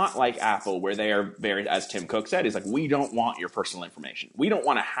it's not like Apple, where they are very, as Tim Cook said, he's we don't want your personal information. We don't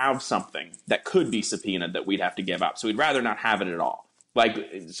want to have something that could be subpoenaed that we'd have to give up. So we'd rather not have it at all. Like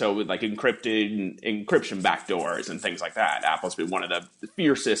encryption backdoors and things like that. Apple's been one of the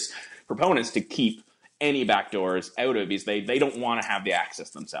fiercest proponents to keep any backdoors out of these. They don't want to have the access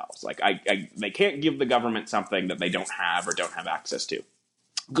themselves. Like they can't give the government something that they don't have or don't have access to.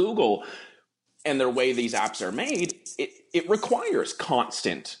 Google and their way these apps are made, it requires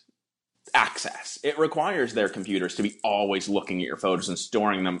constant access. It requires their computers to be always looking at your photos and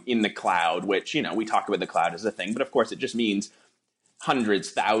storing them in the cloud, which, we talk about the cloud as a thing, but of course it just means hundreds,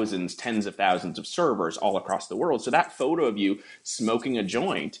 thousands, tens of thousands of servers all across the world. So that photo of you smoking a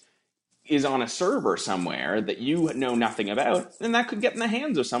joint is on a server somewhere that you know nothing about, and that could get in the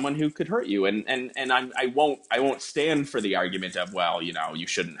hands of someone who could hurt you. And I won't stand for the argument of, well, you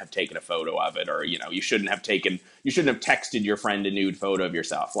shouldn't have taken a photo of it, or you shouldn't have texted your friend a nude photo of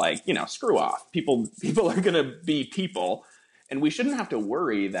yourself. Like, screw off. People are gonna be people, and we shouldn't have to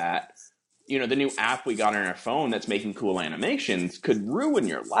worry that the new app we got on our phone that's making cool animations could ruin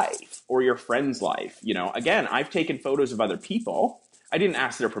your life or your friend's life. Again, I've taken photos of other people. I didn't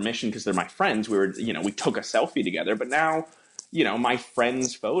ask their permission because they're my friends. We took a selfie together, but now, my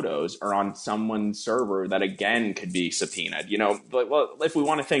friends' photos are on someone's server that again could be subpoenaed. Well, if we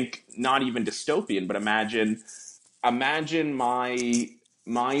want to think not even dystopian, but imagine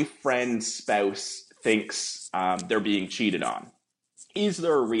my friend's spouse thinks they're being cheated on. Is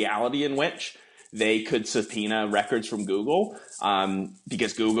there a reality in which they could subpoena records from Google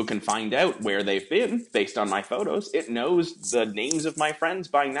because Google can find out where they've been based on my photos? It knows the names of my friends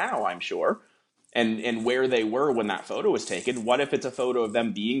by now, I'm sure, and where they were when that photo was taken. What if it's a photo of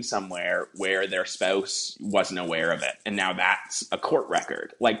them being somewhere where their spouse wasn't aware of it, and now that's a court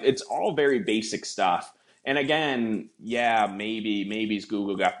record? Like, it's all very basic stuff. And again, yeah, maybe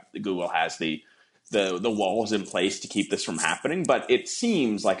Google has the walls in place to keep this from happening, but it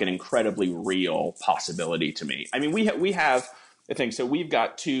seems like an incredibly real possibility to me. I mean, we have a thing. So we've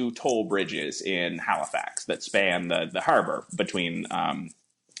got 2 toll bridges in Halifax that span the harbor between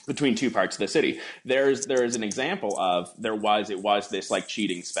 2 parts of the city. There's an example of it was this like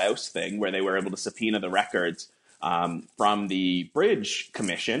cheating spouse thing where they were able to subpoena the records from the bridge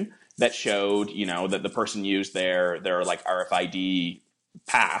commission that showed that the person used their like RFID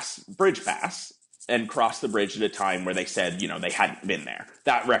bridge pass, and crossed the bridge at a time where they said, they hadn't been there.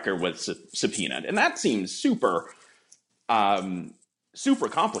 That record was subpoenaed. And that seems super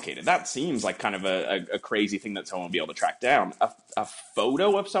complicated. That seems like kind of a crazy thing that someone would be able to track down. A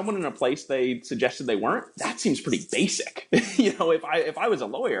photo of someone in a place they suggested they weren't, that seems pretty basic. If I was a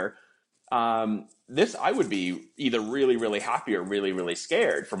lawyer, I would be either really, really happy or really, really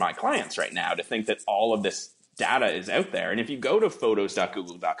scared for my clients right now to think that all of this data is out there. And if you go to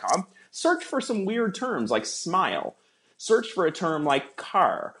photos.google.com, search for some weird terms like smile. Search for a term like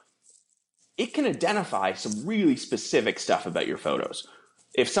car. It can identify some really specific stuff about your photos.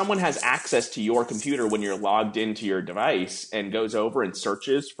 If someone has access to your computer when you're logged into your device and goes over and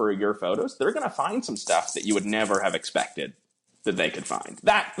searches for your photos, they're going to find some stuff that you would never have expected that they could find.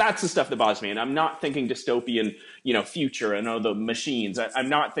 That's the stuff that bothers me. And I'm not thinking dystopian, future and the machines. I'm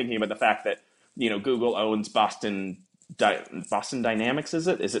not thinking about the fact that, Google owns Boston Dynamics, is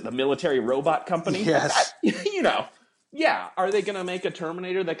it? Is it the military robot company? Yes. Yeah. Are they going to make a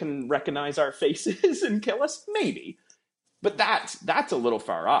Terminator that can recognize our faces and kill us? Maybe. But that's a little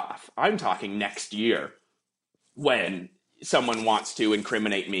far off. I'm talking next year when someone wants to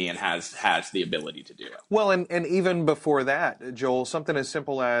incriminate me and has the ability to do it. Well, and even before that, Joel, something as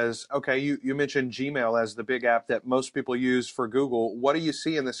simple as, okay, you mentioned Gmail as the big app that most people use for Google. What do you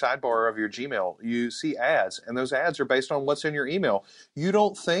see in the sidebar of your Gmail? You see ads, and those ads are based on what's in your email. You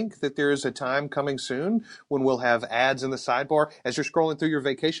don't think that there's a time coming soon when we'll have ads in the sidebar? As you're scrolling through your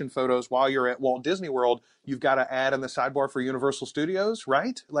vacation photos while you're at Walt Disney World, you've got an ad in the sidebar for Universal Studios,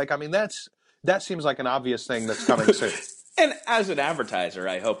 right? Like, I mean, that seems like an obvious thing that's coming soon. And as an advertiser,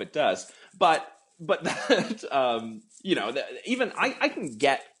 I hope it does. But that, even I can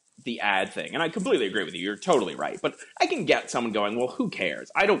get the ad thing, and I completely agree with you. You're totally right. But I can get someone going, well, who cares?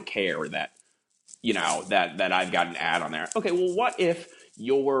 I don't care that, that I've got an ad on there. Okay, well, what if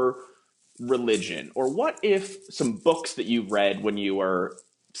your religion, or what if some books that you read when you were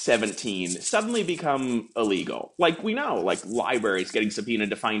 17 suddenly become illegal? Like, we know, like, libraries getting subpoenaed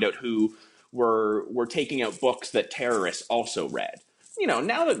to find out who were taking out books that terrorists also read.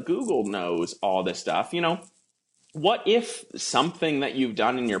 Now that Google knows all this stuff, what if something that you've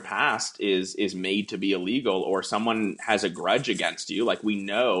done in your past is made to be illegal, or someone has a grudge against you? Like, we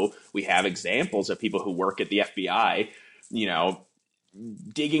have examples of people who work at the FBI,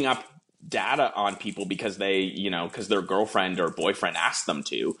 digging up data on people because because their girlfriend or boyfriend asked them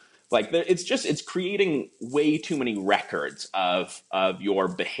to. Like it's creating way too many records of your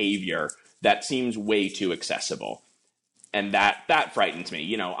behavior that seems way too accessible. And that frightens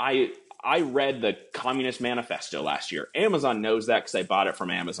me. I read the Communist Manifesto last year. Amazon knows that because I bought it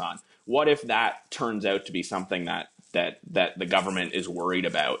from Amazon. What if that turns out to be something that the government is worried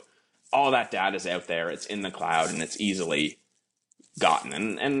about? All that data is out there. It's in the cloud, and it's easily gotten.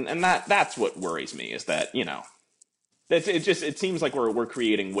 And that's what worries me, is that, it seems like we're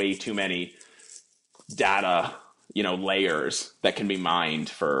creating way too many data, layers that can be mined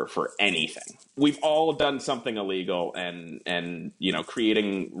for anything. We've all done something illegal, and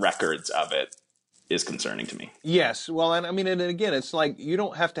creating records of it is concerning to me. Yes. Well, and I mean, and again, it's like you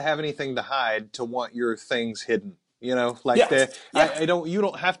don't have to have anything to hide to want your things hidden. You don't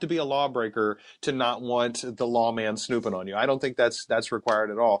have to be a lawbreaker to not want the lawman snooping on you. I don't think that's required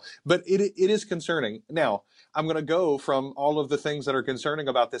at all. But it is concerning. Now, I'm going to go from all of the things that are concerning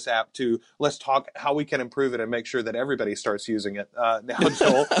about this app to let's talk how we can improve it and make sure that everybody starts using it. Now,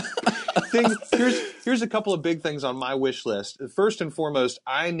 Joel, here's a couple of big things on my wish list. First and foremost,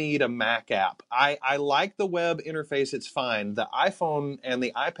 I need a Mac app. I like the web interface. It's fine. The iPhone and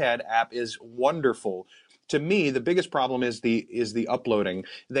the iPad app is wonderful. To me, the biggest problem is the uploading.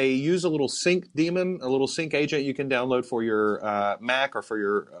 They use a little sync daemon, a little sync agent you can download for your Mac or for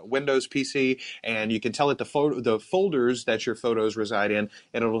your Windows PC, and you can tell it the folders that your photos reside in,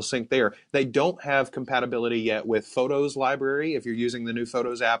 and it'll sync there. They don't have compatibility yet with Photos Library if you're using the new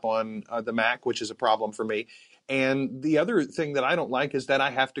Photos app on the Mac, which is a problem for me. And the other thing that I don't like is that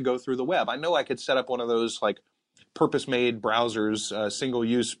I have to go through the web. I know I could set up one of those like purpose-made browsers,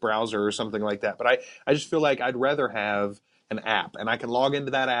 single-use browser or something like that. But I just feel like I'd rather have an app, and I can log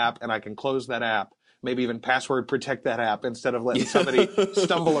into that app, and I can close that app, maybe even password protect that app instead of letting somebody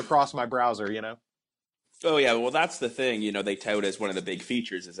stumble across my browser, Oh, yeah. Well, that's the thing, they tout as one of the big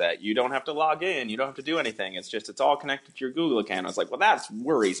features is that you don't have to log in. You don't have to do anything. It's all connected to your Google account. I was like, well, that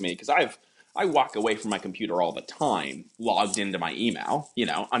worries me because I walk away from my computer all the time, logged into my email,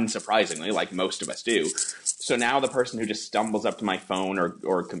 unsurprisingly, like most of us do. So now the person who just stumbles up to my phone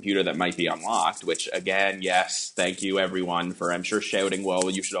or computer that might be unlocked, which again, yes, thank you everyone for, I'm sure, shouting,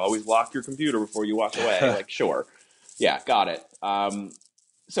 well, you should always lock your computer before you walk away. Like, sure. Yeah, got it.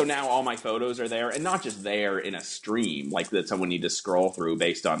 So now all my photos are there, and not just there in a stream, like that someone need to scroll through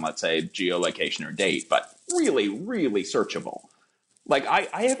based on, let's say, geolocation or date, but really, really searchable. Like,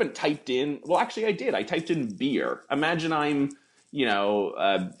 I haven't typed in... Well, actually, I did. I typed in beer. Imagine I'm,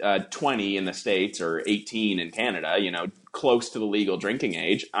 20 in the States or 18 in Canada, close to the legal drinking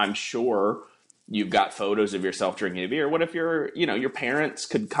age. I'm sure you've got photos of yourself drinking a beer. What if your parents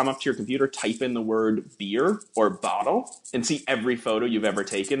could come up to your computer, type in the word beer or bottle, and see every photo you've ever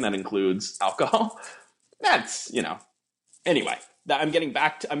taken that includes alcohol? That's, Anyway, I'm getting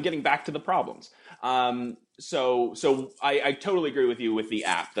back to the problems. So I totally agree with you with the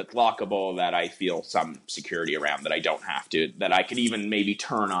app that's lockable, that I feel some security around, that I don't have to, that I could even maybe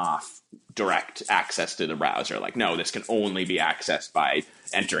turn off direct access to the browser. Like, no, this can only be accessed by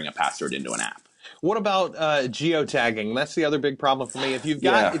entering a password into an app. What about geotagging? That's the other big problem for me. If you've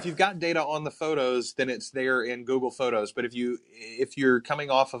got data on the photos, then it's there in Google Photos. But if you're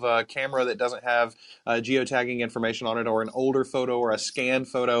coming off of a camera that doesn't have geotagging information on it, or an older photo or a scanned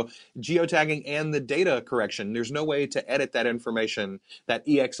photo, geotagging and the data correction, there's no way to edit that information, that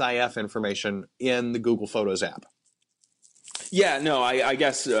EXIF information, in the Google Photos app. Yeah, no, I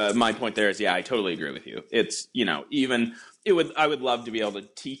guess my point there is, yeah, I totally agree with you. It's, I would love to be able to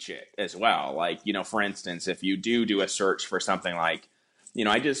teach it as well. Like, for instance, if you do a search for something like,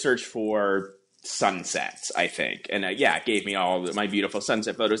 I did a search for sunsets, I think. And it gave me all my beautiful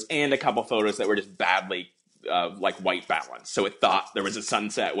sunset photos and a couple photos that were just badly like white balance. So it thought there was a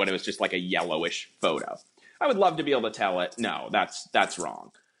sunset when it was just like a yellowish photo. I would love to be able to tell it, no, that's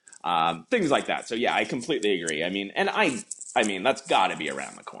wrong. Things like that. So yeah, I completely agree. I mean, that's got to be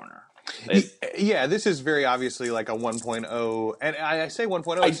around the corner. This is very obviously like a 1.0, and I say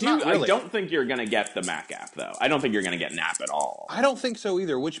 1.0. I don't think you're going to get the Mac app, though. I don't think you're going to get an app at all. I don't think so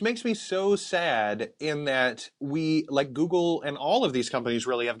either, which makes me so sad, in that we, like Google and all of these companies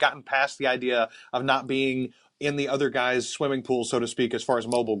really, have gotten past the idea of not being in the other guy's swimming pool, so to speak, as far as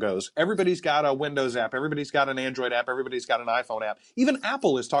mobile goes. Everybody's got a Windows app. Everybody's got an Android app. Everybody's got an iPhone app. Even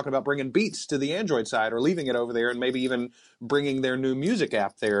Apple is talking about bringing Beats to the Android side, or leaving it over there, and maybe even bringing their new music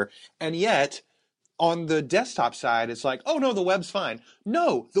app there. And yet, on the desktop side, it's like, oh no, the web's fine.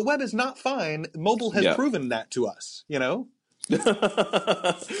 No, the web is not fine. Mobile has proven that to us,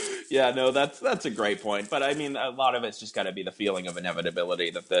 Yeah, no, that's a great point. But I mean, a lot of it's just got to be the feeling of inevitability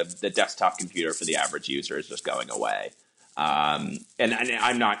that the desktop computer for the average user is just going away. And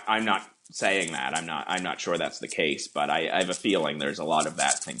I'm not saying that. I'm not sure that's the case, but I have a feeling there's a lot of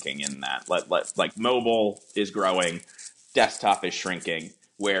that thinking in that. Like mobile is growing, desktop is shrinking.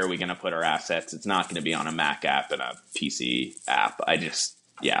 Where are we going to put our assets? It's not going to be on a Mac app and a PC app. I just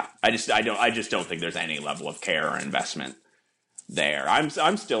don't think there's any level of care or investment there.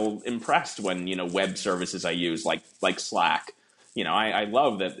 I'm still impressed when, web services I use like Slack. I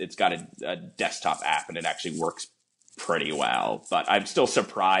love that it's got a desktop app and it actually works pretty well, but I'm still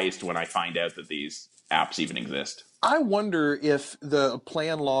surprised when I find out that these apps even exist. I wonder if the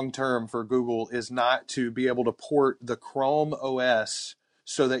plan long term for Google is not to be able to port the Chrome OS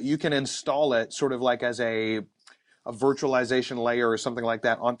so that you can install it sort of like as a virtualization layer or something like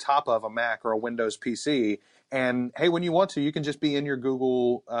that on top of a Mac or a Windows PC. And hey, when you want to, you can just be in your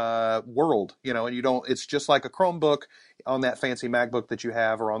Google world, and you don't, it's just like a Chromebook on that fancy MacBook that you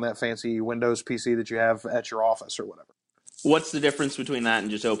have or on that fancy Windows PC that you have at your office or whatever. What's the difference between that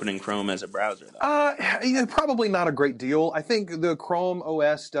and just opening Chrome as a browser, though? Probably not a great deal. I think the Chrome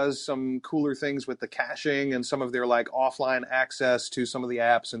OS does some cooler things with the caching and some of their like offline access to some of the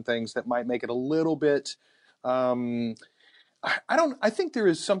apps and things that might make it a little bit. I think there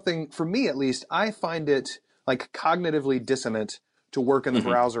is something, for me at least, I find it like cognitively dissonant to work in the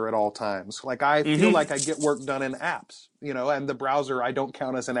browser at all times. Like I feel like I get work done in apps, and the browser I don't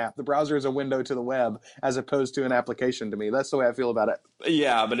count as an app. The browser is a window to the web as opposed to an application to me. That's the way I feel about it.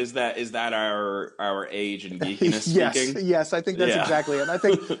 Yeah, but is that our age and geekiness speaking? Yes, I think that's exactly it. And I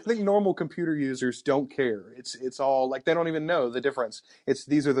think normal computer users don't care. It's all like they don't even know the difference.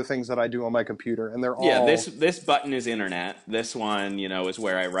 These are the things that I do on my computer, and they're all this button is internet. This one, is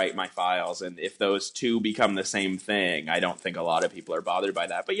where I write my files, and if those two become the same thing, I don't think a lot of people are bothered by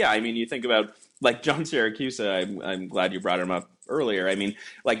that. But yeah, I mean, you think about like John Siracusa. I'm glad you brought him up earlier. I mean,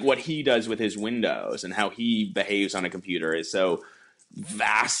 like what he does with his Windows and how he behaves on a computer is so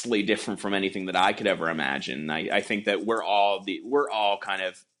vastly different from anything that I could ever imagine. I think that we're all kind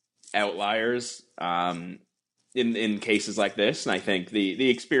of outliers in cases like this, and I think the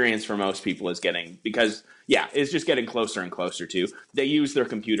experience for most people is just getting closer and closer to. They use their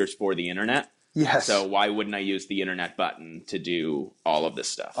computers for the internet. Yes. So why wouldn't I use the internet button to do all of this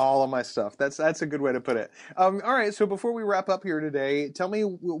stuff? All of my stuff. That's a good way to put it. All right. So before we wrap up here today, tell me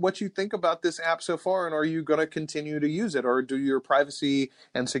what you think about this app so far, and are you going to continue to use it, or do your privacy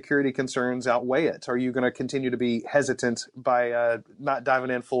and security concerns outweigh it? Are you going to continue to be hesitant by not diving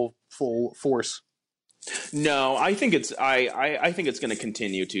in full force? No, I think it's I think it's going to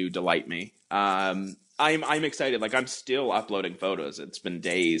continue to delight me. I'm excited. Like I'm still uploading photos. It's been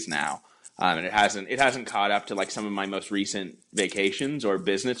days now. And it hasn't caught up to like some of my most recent vacations or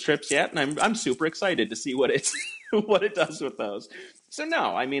business trips yet, and I'm super excited to see what it does with those. So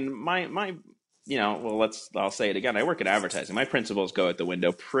no, I mean I'll say it again. I work in advertising. My principles go out the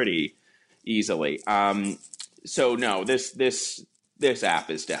window pretty easily. So no, this app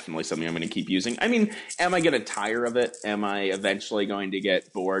is definitely something I'm going to keep using. I mean, am I going to tire of it? Am I eventually going to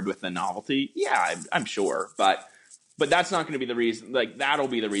get bored with the novelty? Yeah, I'm sure, but that's not going to be the reason. Like that'll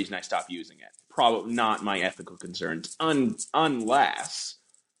be the reason I stop using it. Probably not my ethical concerns, unless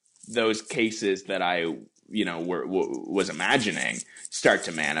those cases that I was imagining start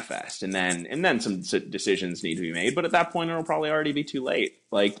to manifest, and then some decisions need to be made. But at that point, it'll probably already be too late.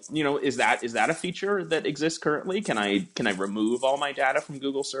 Like is that a feature that exists currently? Can I remove all my data from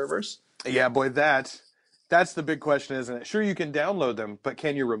Google servers? Yeah, boy, that's the big question, isn't it? Sure, you can download them, but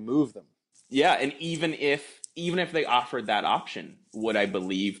can you remove them? Yeah, and even if they offered that option, would I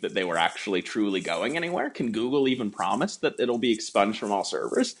believe that they were actually truly going anywhere? Can Google even promise that it'll be expunged from all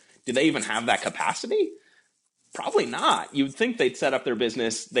servers? Do they even have that capacity? Probably not. You'd think they'd set up their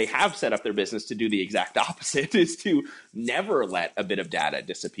business. They have set up their business to do the exact opposite, is to never let a bit of data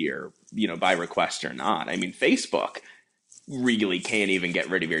disappear, by request or not. I mean, Facebook really can't even get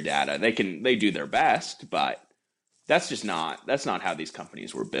rid of your data. They do their best, but that's not how these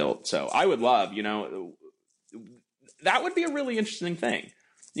companies were built. So I would love, that would be a really interesting thing.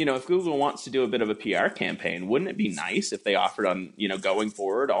 If Google wants to do a bit of a PR campaign, wouldn't it be nice if they offered on, going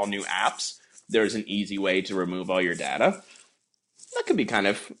forward, all new apps, there's an easy way to remove all your data? That could be kind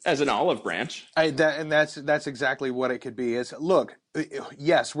of as an olive branch. That's exactly what it could be. Is look,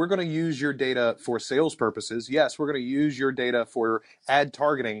 yes, we're going to use your data for sales purposes. Yes, we're going to use your data for ad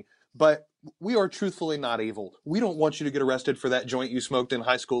targeting. But we are truthfully not evil. We don't want you to get arrested for that joint you smoked in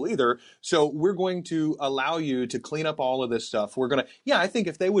high school either. So we're going to allow you to clean up all of this stuff. I think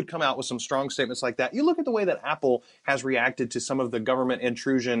if they would come out with some strong statements like that, you look at the way that Apple has reacted to some of the government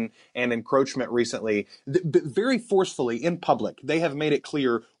intrusion and encroachment recently, very forcefully in public. They have made it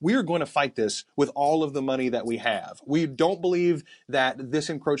clear we are going to fight this with all of the money that we have. We don't believe that this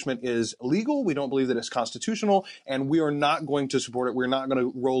encroachment is legal. We don't believe that it's constitutional, and we are not going to support it. We're not going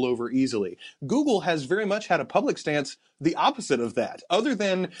to roll over easily. Google has very much had a public stance the opposite of that. Other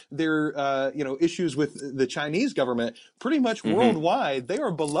than their issues with the Chinese government, pretty much worldwide, they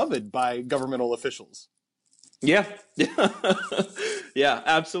are beloved by governmental officials. Yeah, yeah,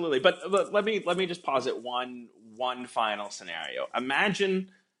 absolutely. But let me just posit one final scenario. Imagine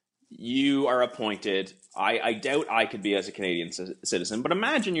you are appointed. I doubt I could be as a Canadian citizen, but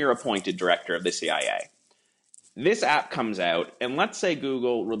imagine you're appointed director of the CIA. This app comes out, and let's say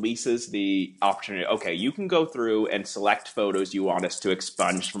Google releases the opportunity. Okay, you can go through and select photos you want us to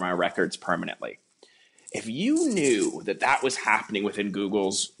expunge from our records permanently. If you knew that was happening within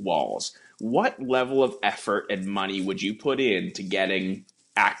Google's walls, what level of effort and money would you put into getting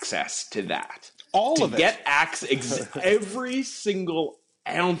access to that? All of it. To get access, every single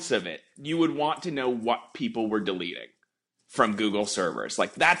ounce of it, you would want to know what people were deleting from Google servers.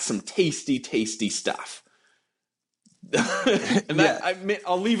 Like, that's some tasty, tasty stuff. And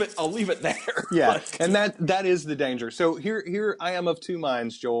I'll leave it there. Yeah, and that is the danger. So here I am of two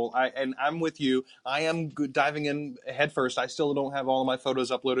minds, Joel. I'm with you. I am diving in head first. I still don't have all of my photos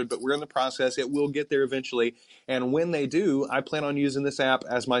uploaded, but we're in the process. It will get there eventually. And when they do, I plan on using this app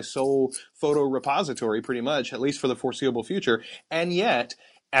as my sole photo repository, pretty much, at least for the foreseeable future. And yet,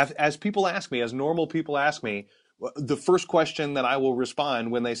 as people ask me, as normal people ask me, the first question that I will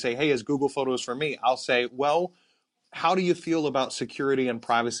respond when they say, "Hey, is Google Photos for me?" I'll say, "Well, how do you feel about security and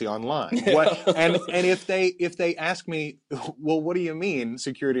privacy online?" And if they ask me, "Well, what do you mean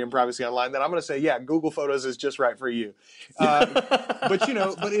security and privacy online?" then I'm going to say, "Yeah, Google Photos is just right for you." But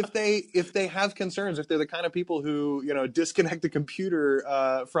if they have concerns, if they're the kind of people who disconnect the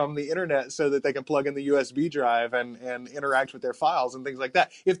computer from the internet so that they can plug in the USB drive and interact with their files and things like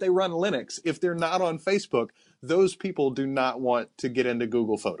that, if they run Linux, if they're not on Facebook, those people do not want to get into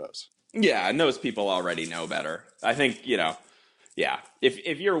Google Photos. Yeah, and those people already know better. I think,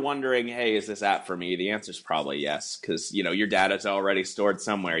 if you're wondering, hey, is this app for me? The answer is probably yes, because, your data's already stored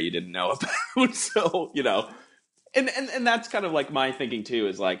somewhere you didn't know about. So, and that's kind of like my thinking too,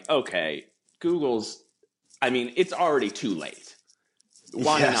 is like, okay, it's already too late.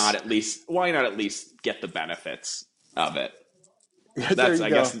 Why not at least get the benefits of it? I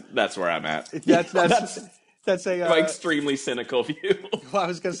guess that's where I'm at. That's my extremely cynical view. Well, I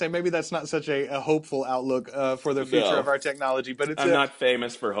was going to say maybe that's not such a hopeful outlook for the future of our technology, but I'm not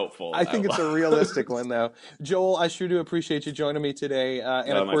famous for hopeful. I think it's a realistic one, though. Joel, I sure do appreciate you joining me today,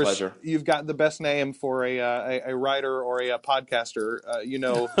 and of course, pleasure. You've got the best name for a writer or a podcaster.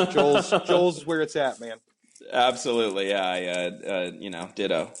 Joel's where it's at, man. Absolutely, yeah.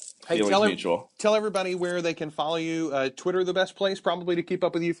 Ditto. Hey, tell everybody where they can follow you. Twitter, the best place probably to keep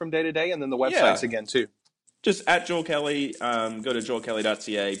up with you from day to day, and then the websites again too. Just at Joel Kelly, go to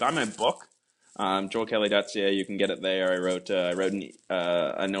joelkelly.ca. Buy my book, joelkelly.ca. You can get it there. I wrote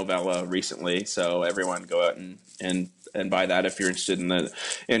a novella recently, so everyone go out and buy that if you're interested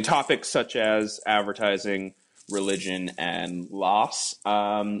in topics such as advertising, religion, and loss.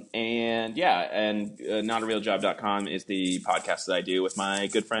 NotArealJob.com is the podcast that I do with my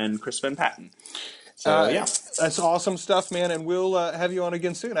good friend Chris Van Patten. So that's awesome stuff, man. And we'll have you on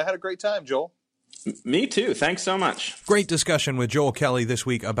again soon. I had a great time, Joel. Me too. Thanks so much. Great discussion with Joel Kelly this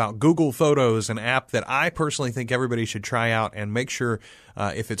week about Google Photos, an app that I personally think everybody should try out and make sure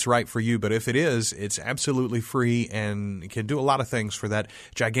if it's right for you. But if it is, it's absolutely free and can do a lot of things for that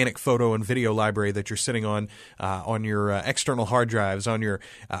gigantic photo and video library that you're sitting on your external hard drives, on your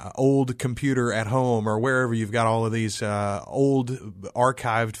old computer at home, or wherever you've got all of these old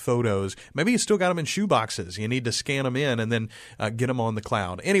archived photos. Maybe you still got them in shoe boxes. You need to scan them in and then get them on the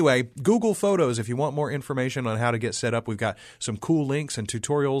cloud. Anyway, Google Photos, if you want more information on how to get set up, we've got some cool links and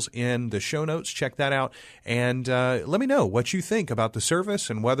tutorials in the show notes. Check that out. And let me know what you think about the service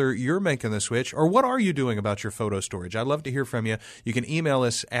and whether you're making the switch, or what are you doing about your photo storage. I'd love to hear from you. You can email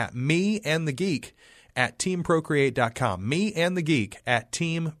us at meandthegeek at teamprocreate.com. Me and the Geek at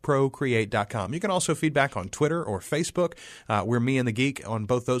teamprocreate.com. You can also feedback on Twitter or Facebook. We're Me and the Geek on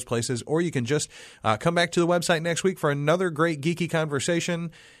both those places. Or you can just come back to the website next week for another great geeky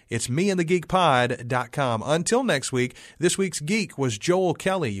conversation. It's meandthegeekpod.com. Until next week, this week's geek was Joel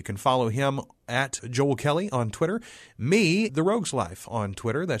Kelly. You can follow him at Joel Kelly on Twitter. Me, The Rogue's Life on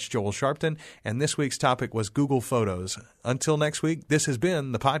Twitter. That's Joel Sharpton. And this week's topic was Google Photos. Until next week, this has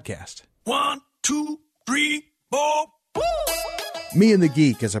been the podcast. 1, 2, 3, 4. Me and the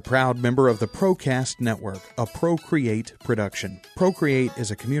Geek is a proud member of the Procast Network, a Procreate production. Procreate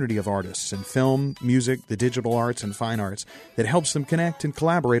is a community of artists in film, music, the digital arts, and fine arts that helps them connect and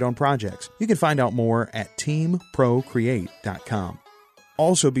collaborate on projects. You can find out more at teamprocreate.com.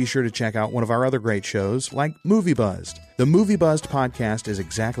 Also, be sure to check out one of our other great shows like Movie Buzzed. The Movie Buzzed podcast is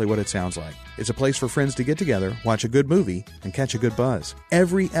exactly what it sounds like. It's a place for friends to get together, watch a good movie, and catch a good buzz.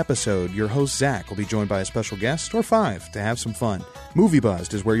 Every episode, your host Zach will be joined by a special guest or 5 to have some fun. Movie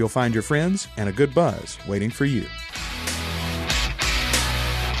Buzzed is where you'll find your friends and a good buzz waiting for you.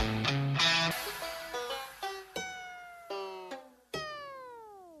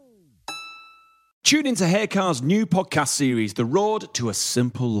 Tune into Haycar's new podcast series, The Road to a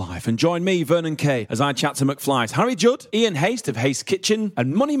Simple Life, and join me, Vernon Kay, as I chat to McFly's Harry Judd, Ian Haste of Haste Kitchen,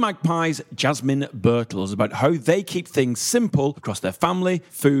 and Money Magpie's Jasmine Birtles about how they keep things simple across their family,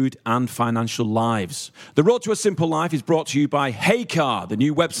 food, and financial lives. The Road to a Simple Life is brought to you by Haycar, the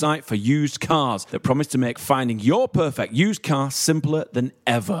new website for used cars that promise to make finding your perfect used car simpler than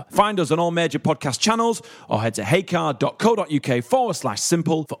ever. Find us on all major podcast channels or head to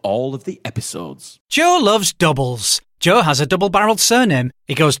haycar.co.uk/simple for all of the episodes. Joe loves doubles. Joe has a double-barreled surname.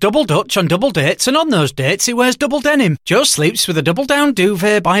 He goes double Dutch on double dates, and on those dates he wears double denim. Joe sleeps with a double-down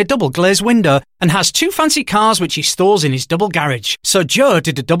duvet by a double-glazed window and has 2 fancy cars which he stores in his double garage. So Joe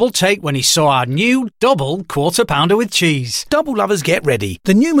did a double take when he saw our new double quarter-pounder with cheese. Double lovers, get ready.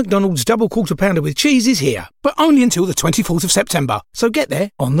 The new McDonald's double quarter-pounder with cheese is here, but only until the 24th of September. So get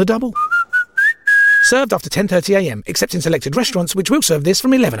there on the double. Served after 10:30 a.m, except in selected restaurants which will serve this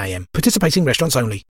from 11 a.m. Participating restaurants only.